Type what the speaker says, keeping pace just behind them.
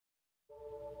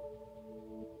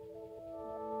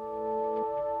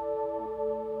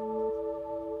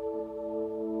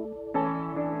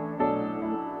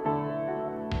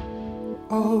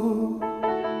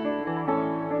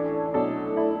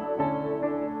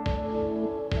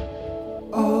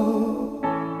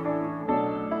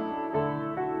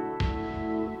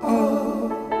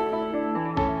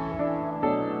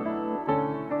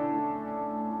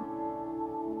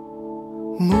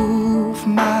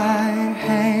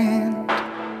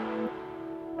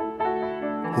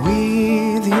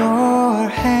with your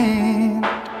hand.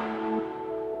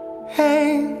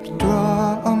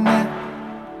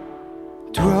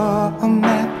 Draw a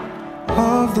map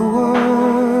of the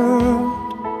world.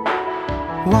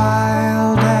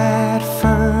 Wild at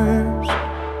first,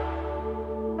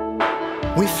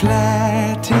 we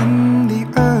flatten the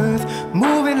earth,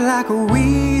 moving like a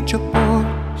Ouija board.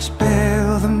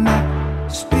 Spell the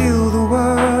map, spill the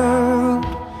world.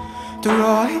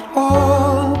 Draw it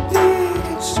all, big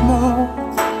and small,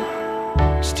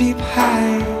 steep,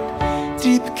 high,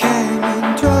 deep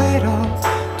canyon.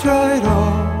 Draw it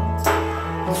all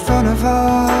in front of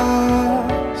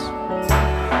us.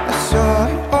 I saw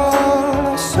it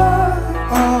all,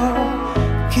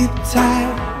 keep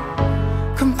tight,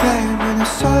 comparing. I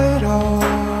saw it all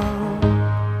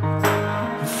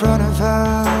in front of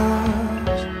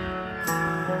us.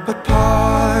 But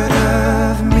part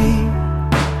of me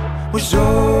was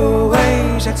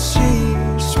always at sea,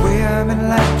 swimming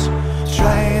laps,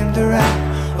 trying to wrap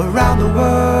around the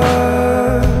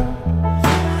world.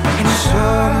 And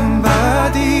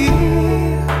somebody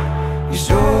is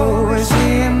always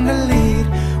in the lead.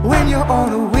 When you're on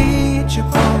a Ouija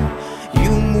board,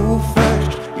 you move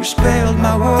first, you spelled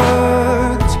my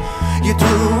words. You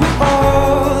drew it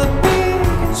all, big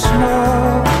and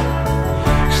small,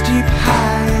 steep,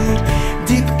 high,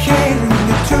 deep canyon.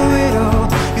 You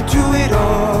drew it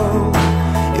all,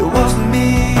 it wasn't me.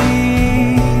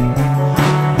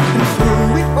 And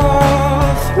through it all,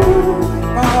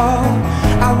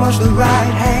 I was the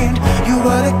right hand, you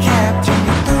were the captain.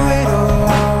 You threw it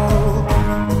all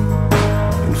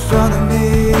in front of me.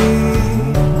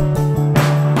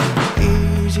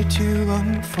 Easy to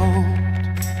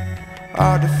unfold,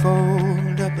 hard to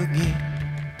fold up again.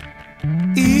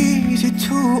 Easy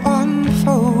to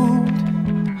unfold,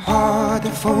 hard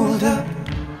to fold up.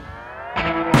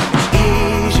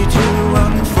 Easy to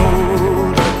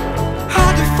unfold,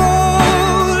 hard to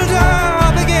fold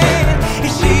up again.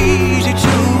 It's easy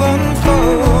to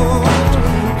unfold,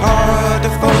 hard to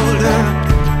fold up,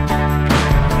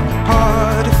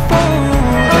 hard to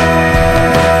fold up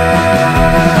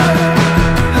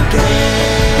again.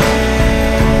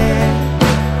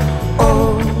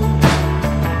 Oh,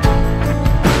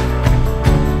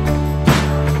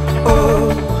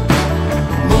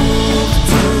 move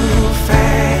too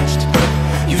fast.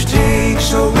 You stayed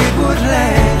so it would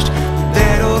last.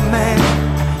 That old man,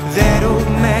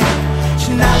 it's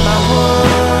not my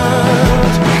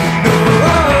world.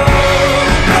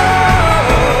 No,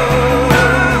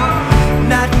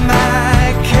 not my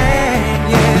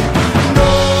canyon.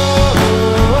 No,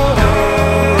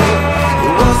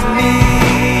 it wasn't me.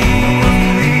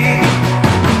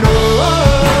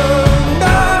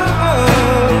 No,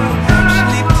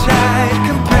 sleep tight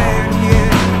companion.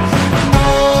 No,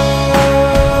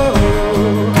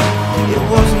 it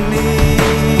wasn't me.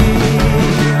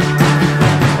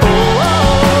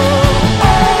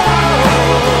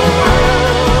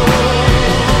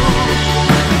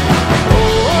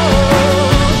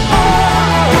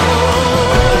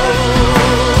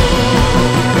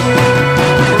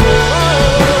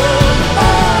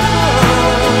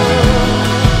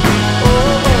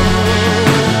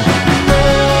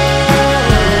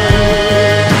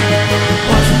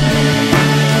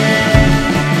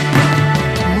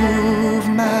 Move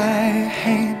my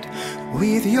hand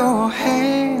with your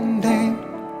hand and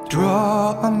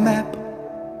draw a map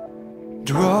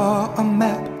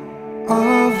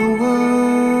of the world.